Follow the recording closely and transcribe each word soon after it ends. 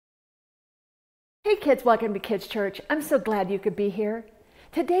Hey kids, welcome to Kids Church. I'm so glad you could be here.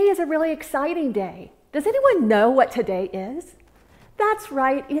 Today is a really exciting day. Does anyone know what today is? That's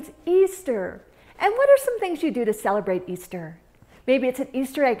right, it's Easter. And what are some things you do to celebrate Easter? Maybe it's an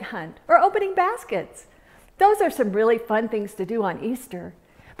Easter egg hunt or opening baskets. Those are some really fun things to do on Easter.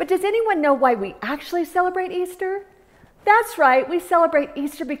 But does anyone know why we actually celebrate Easter? That's right, we celebrate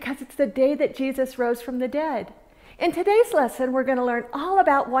Easter because it's the day that Jesus rose from the dead. In today's lesson, we're going to learn all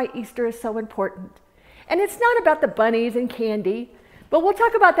about why Easter is so important. And it's not about the bunnies and candy, but we'll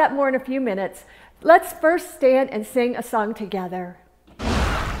talk about that more in a few minutes. Let's first stand and sing a song together.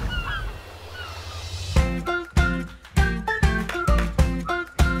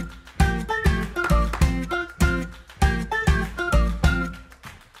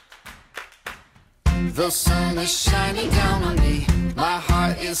 The sun is shining down on me. My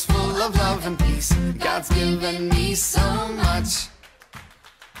heart is full of love and peace. God's given me so much.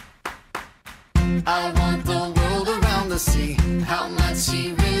 I want the world around to see how much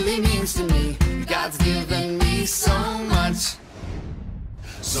He really means to me. God's given me so much.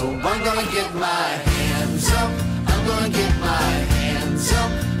 So I'm gonna get my hands up. I'm gonna get my hands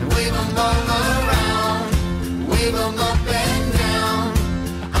up and wave them all around. Wave them up and down.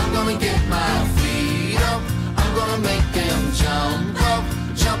 I'm gonna get my feet up. I'm gonna make them jump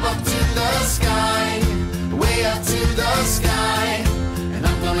up to the sky, way up to the sky. And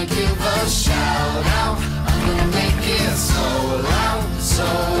I'm gonna give a shout out. I'm gonna make it so loud, so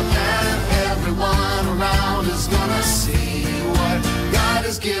that everyone around is gonna see what God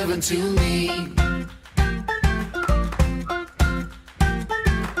has given to me.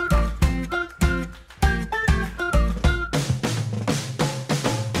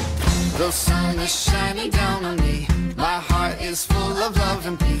 The sun is shining down on me. My heart is full of love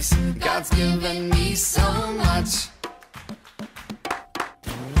and peace. God's given me so much.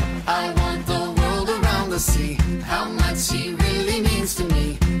 I want the world around to see how much He really means to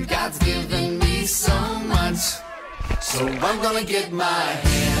me. God's given me so much. So I'm gonna get my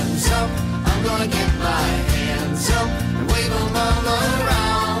hands up. I'm gonna get my hands up and wave them all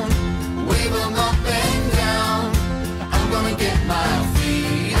around. Wave them up and down. I'm gonna get my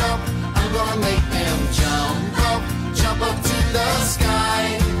feet up. I'm gonna make them jump up to the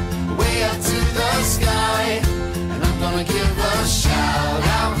sky, way up to the sky. And I'm gonna give a shout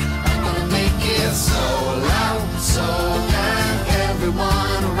out. I'm gonna make it so loud, so that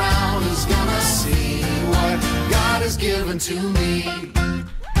everyone around is gonna see what God has given to me.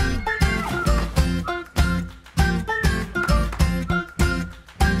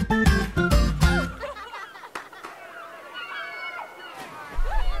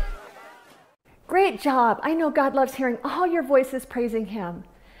 Great job. I know God loves hearing all your voices praising Him.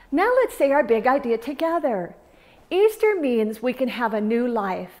 Now let's say our big idea together. Easter means we can have a new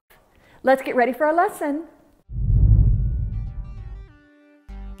life. Let's get ready for our lesson.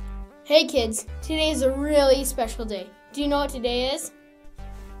 Hey kids, today is a really special day. Do you know what today is?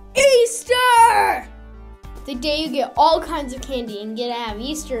 Easter! The day you get all kinds of candy and get to have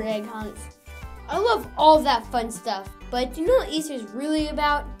Easter egg hunts. I love all that fun stuff, but do you know what Easter is really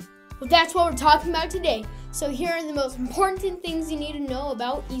about? Well, that's what we're talking about today. So here are the most important things you need to know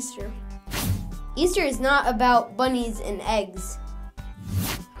about Easter. Easter is not about bunnies and eggs.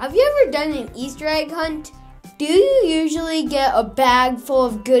 Have you ever done an Easter egg hunt? Do you usually get a bag full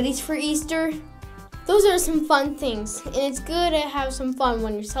of goodies for Easter? Those are some fun things, and it's good to have some fun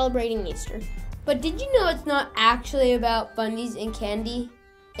when you're celebrating Easter. But did you know it's not actually about bunnies and candy?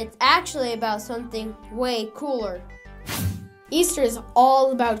 It's actually about something way cooler. Easter is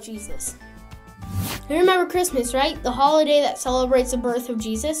all about Jesus. You remember Christmas, right? The holiday that celebrates the birth of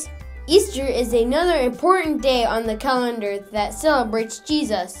Jesus? Easter is another important day on the calendar that celebrates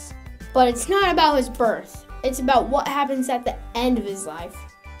Jesus. But it's not about His birth. It's about what happens at the end of His life.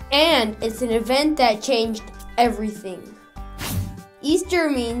 And it's an event that changed everything. Easter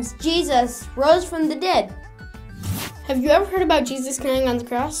means Jesus rose from the dead. Have you ever heard about Jesus dying on the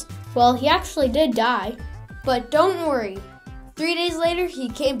cross? Well, He actually did die. But don't worry. 3 days later, He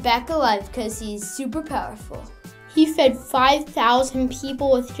came back alive because He's super powerful. He fed 5,000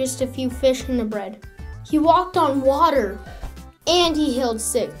 people with just a few fish and the bread. He walked on water, and He healed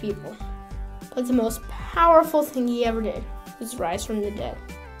sick people. But the most powerful thing He ever did was rise from the dead.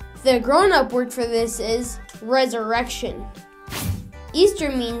 The grown-up word for this is resurrection. Easter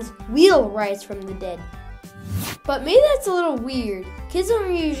means we'll rise from the dead. But maybe that's a little weird. Kids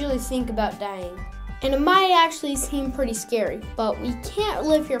don't usually think about dying. And it might actually seem pretty scary, but we can't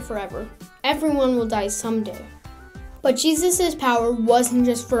live here forever. Everyone will die someday. But Jesus' power wasn't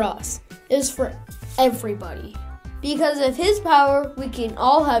just for us. It was for everybody. Because of his power, we can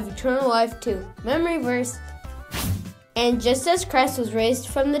all have eternal life too. Memory verse. And just as Christ was raised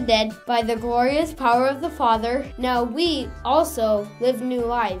from the dead by the glorious power of the Father, now we also live new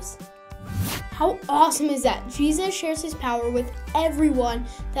lives. How awesome is that? Jesus shares his power with everyone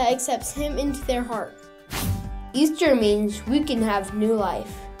that accepts him into their heart. Easter means we can have new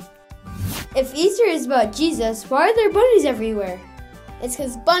life. If Easter is about Jesus, why are there bunnies everywhere? It's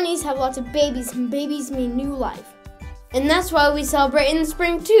because bunnies have lots of babies, and babies mean new life. And that's why we celebrate in the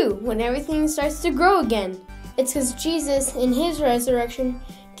spring too, when everything starts to grow again. It's because Jesus, in his resurrection,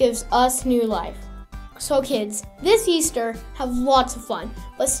 gives us new life. So kids, this Easter, have lots of fun,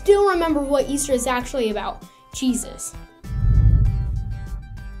 but still remember what Easter is actually about, Jesus.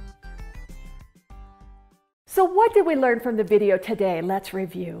 So what did we learn from the video today? Let's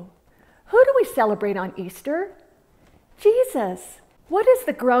review. Who do we celebrate on Easter? Jesus. What is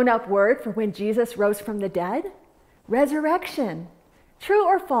the grown-up word for when Jesus rose from the dead? Resurrection. True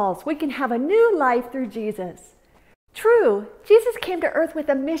or false? We can have a new life through Jesus. True. Jesus came to earth with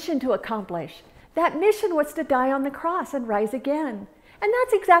a mission to accomplish. That mission was to die on the cross and rise again. And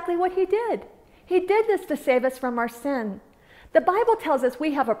that's exactly what he did. He did this to save us from our sin. The Bible tells us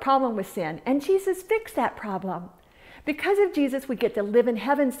we have a problem with sin, and Jesus fixed that problem. Because of Jesus, we get to live in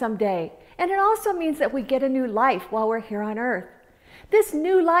heaven someday. And it also means that we get a new life while we're here on earth. This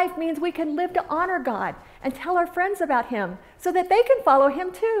new life means we can live to honor God and tell our friends about him so that they can follow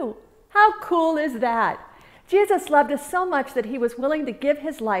him too. How cool is that? Jesus loved us so much that he was willing to give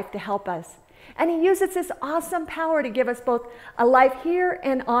his life to help us. And he uses this awesome power to give us both a life here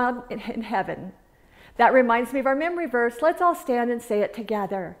and on in heaven. That reminds me of our memory verse. Let's all stand and say it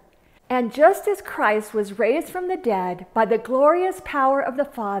together. And just as Christ was raised from the dead by the glorious power of the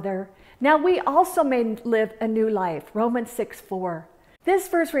Father, now we also may live a new life. Romans 6:4. This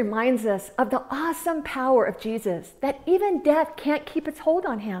verse reminds us of the awesome power of Jesus, that even death can't keep its hold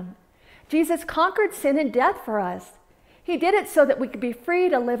on him. Jesus conquered sin and death for us. He did it so that we could be free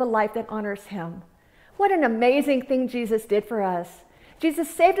to live a life that honors him. What an amazing thing Jesus did for us. Jesus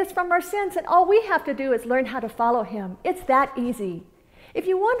saved us from our sins, and all we have to do is learn how to follow him. It's that easy. If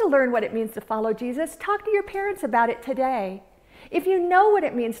you want to learn what it means to follow Jesus, talk to your parents about it today. If you know what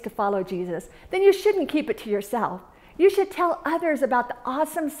it means to follow Jesus, then you shouldn't keep it to yourself. You should tell others about the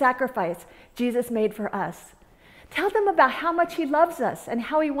awesome sacrifice Jesus made for us. Tell them about how much he loves us and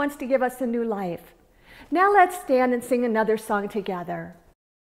how he wants to give us a new life. Now let's stand and sing another song together.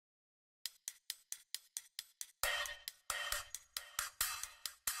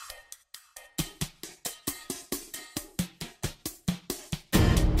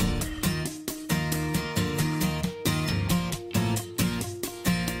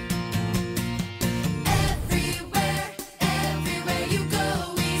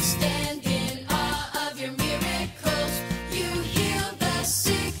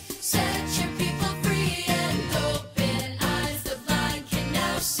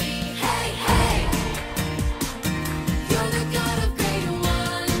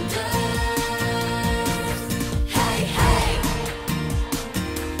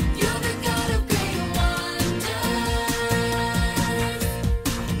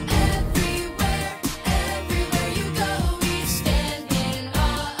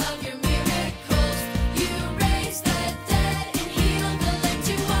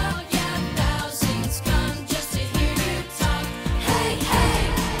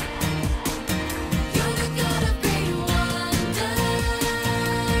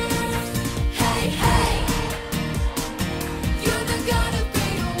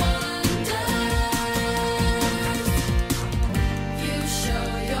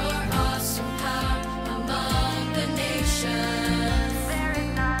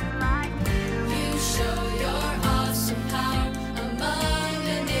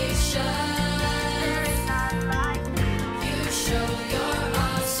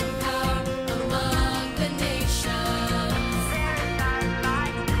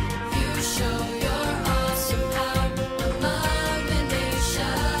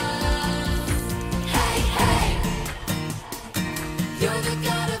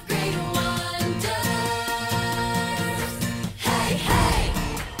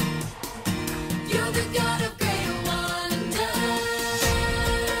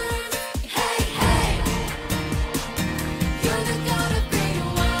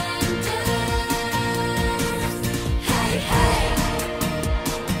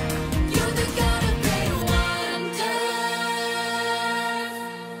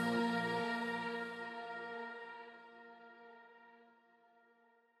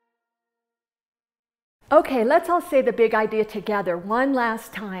 Okay, let's all say the big idea together one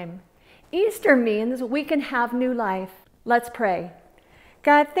last time. Easter means we can have new life. Let's pray.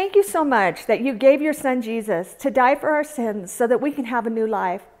 God, thank you so much that you gave your son Jesus to die for our sins so that we can have a new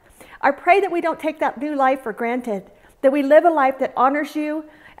life. I pray that we don't take that new life for granted, that we live a life that honors you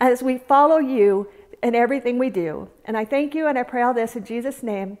as we follow you in everything we do. And I thank you and I pray all this in Jesus'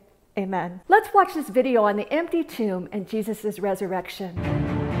 name. Amen. Let's watch this video on the empty tomb and Jesus' resurrection.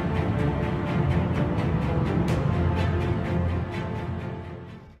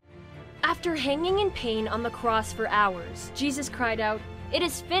 After hanging in pain on the cross for hours, Jesus cried out, "It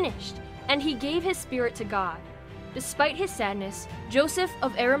is finished," and he gave his spirit to God. Despite his sadness, Joseph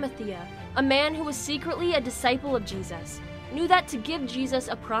of Arimathea, a man who was secretly a disciple of Jesus, knew that to give Jesus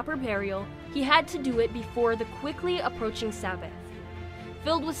a proper burial, he had to do it before the quickly approaching Sabbath.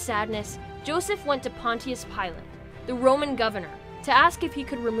 Filled with sadness, Joseph went to Pontius Pilate, the Roman governor, to ask if he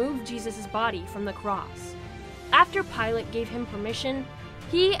could remove Jesus' body from the cross. After Pilate gave him permission,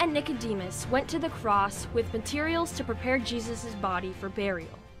 he and Nicodemus went to the cross with materials to prepare Jesus' body for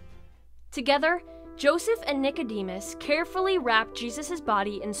burial. Together, Joseph and Nicodemus carefully wrapped Jesus'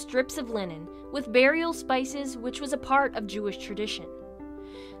 body in strips of linen with burial spices, which was a part of Jewish tradition.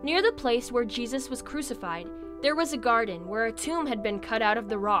 Near the place where Jesus was crucified, there was a garden where a tomb had been cut out of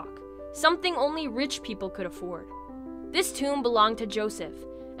the rock, something only rich people could afford. This tomb belonged to Joseph,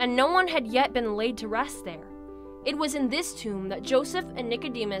 and no one had yet been laid to rest there. It was in this tomb that Joseph and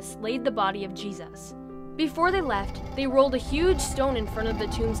Nicodemus laid the body of Jesus. Before they left, they rolled a huge stone in front of the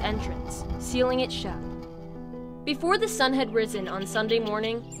tomb's entrance, sealing it shut. Before the sun had risen on Sunday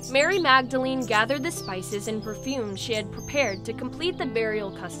morning, Mary Magdalene gathered the spices and perfumes she had prepared to complete the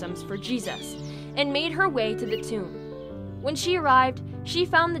burial customs for Jesus, and made her way to the tomb. When she arrived, she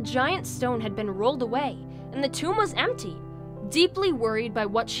found the giant stone had been rolled away, and the tomb was empty. Deeply worried by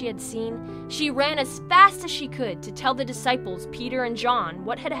what she had seen, she ran as fast as she could to tell the disciples Peter and John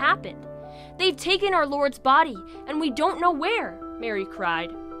what had happened. "They've taken our Lord's body, and we don't know where," Mary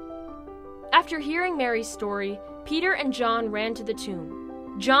cried. After hearing Mary's story, Peter and John ran to the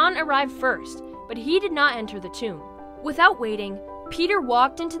tomb. John arrived first, but he did not enter the tomb. Without waiting, Peter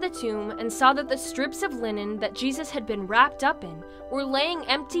walked into the tomb and saw that the strips of linen that Jesus had been wrapped up in were laying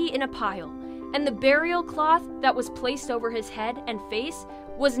empty in a pile, and the burial cloth that was placed over his head and face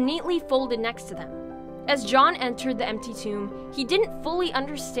was neatly folded next to them. As John entered the empty tomb, he didn't fully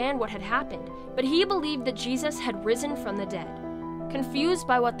understand what had happened, but he believed that Jesus had risen from the dead. Confused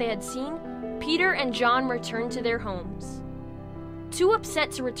by what they had seen, Peter and John returned to their homes. Too upset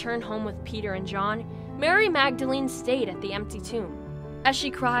to return home with Peter and John, Mary Magdalene stayed at the empty tomb. As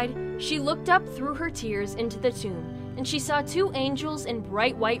she cried, she looked up through her tears into the tomb, and she saw two angels in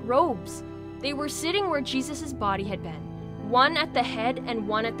bright white robes. They were sitting where Jesus' body had been, one at the head and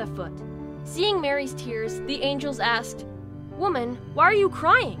one at the foot. Seeing Mary's tears, the angels asked, "Woman, why are you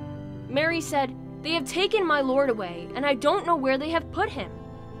crying?" Mary said, "They have taken my Lord away, and I don't know where they have put him."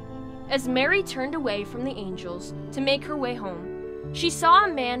 As Mary turned away from the angels to make her way home, she saw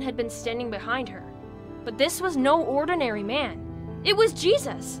a man had been standing behind her. But this was no ordinary man. It was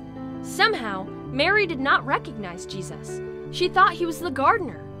Jesus. Somehow, Mary did not recognize Jesus. She thought he was the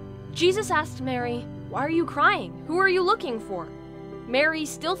gardener. Jesus asked Mary, "Why are you crying? Who are you looking for?" Mary,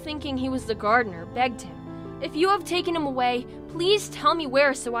 still thinking he was the gardener, begged him, "If you have taken him away, please tell me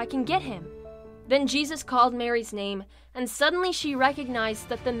where so I can get him." Then Jesus called Mary's name, and suddenly she recognized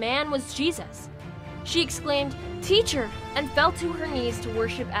that the man was Jesus. She exclaimed, "Teacher," and fell to her knees to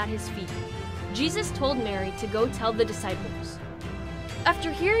worship at his feet. Jesus told Mary to go tell the disciples.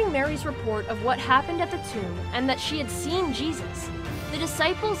 After hearing Mary's report of what happened at the tomb and that she had seen Jesus, the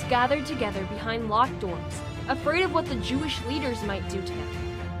disciples gathered together behind locked doors, afraid of what the Jewish leaders might do to them.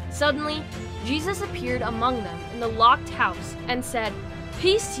 Suddenly, Jesus appeared among them in the locked house and said,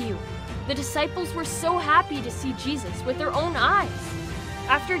 "Peace to you." The disciples were so happy to see Jesus with their own eyes.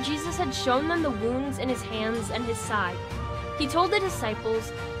 After Jesus had shown them the wounds in his hands and his side, he told the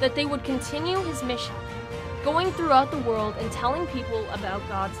disciples that they would continue his mission, going throughout the world and telling people about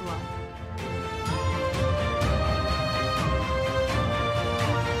God's love.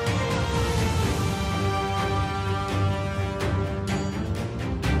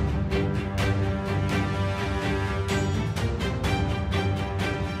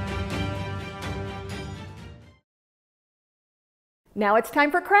 Now it's time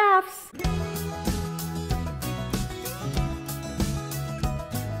for crafts.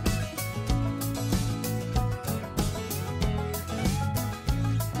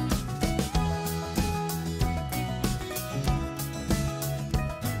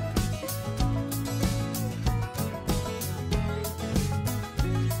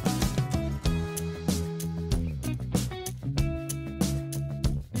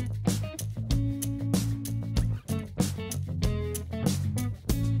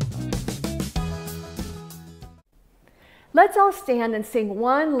 Let's all stand and sing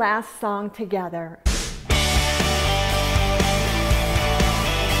one last song together.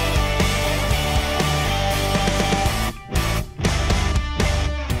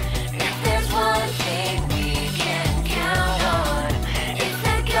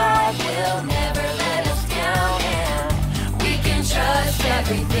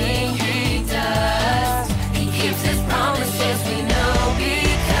 Everything he does, he keeps his promises, we know,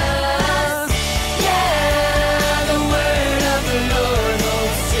 because, yeah, the word of the Lord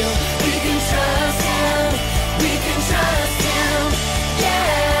holds true. We can trust him, we can trust him,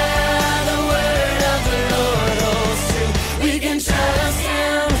 yeah, the word of the Lord holds true. We can trust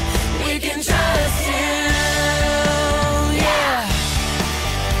him, we can trust him, yeah.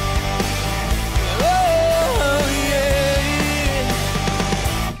 Oh, yeah.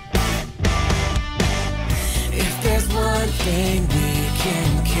 One thing we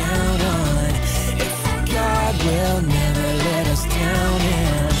can count on, it's that God will never let us down,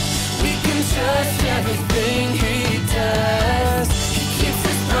 and we can trust everything he does. He keeps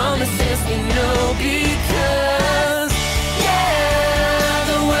his promises, we know, because, yeah,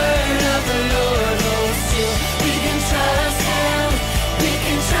 the word of the Lord holds true. We can trust him, we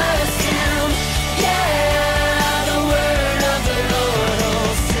can trust him, yeah, the word of the Lord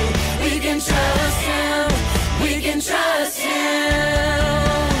holds true. We can trust him, we can trust him.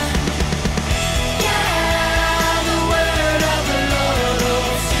 Yeah, the word of the Lord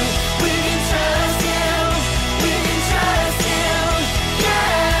holds true. We can trust him, we can trust him.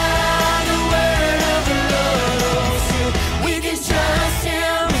 Yeah, the word of the Lord holds true. We can trust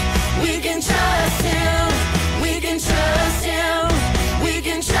him, we can trust him, we can trust him, we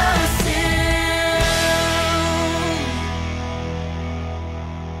can trust him.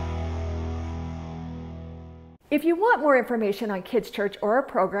 If you want more information on Kids Church or our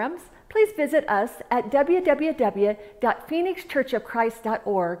programs, please visit us at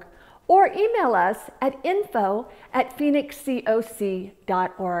www.phoenixchurchofchrist.org or email us at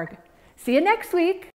info@phoenixcoc.org. See you next week.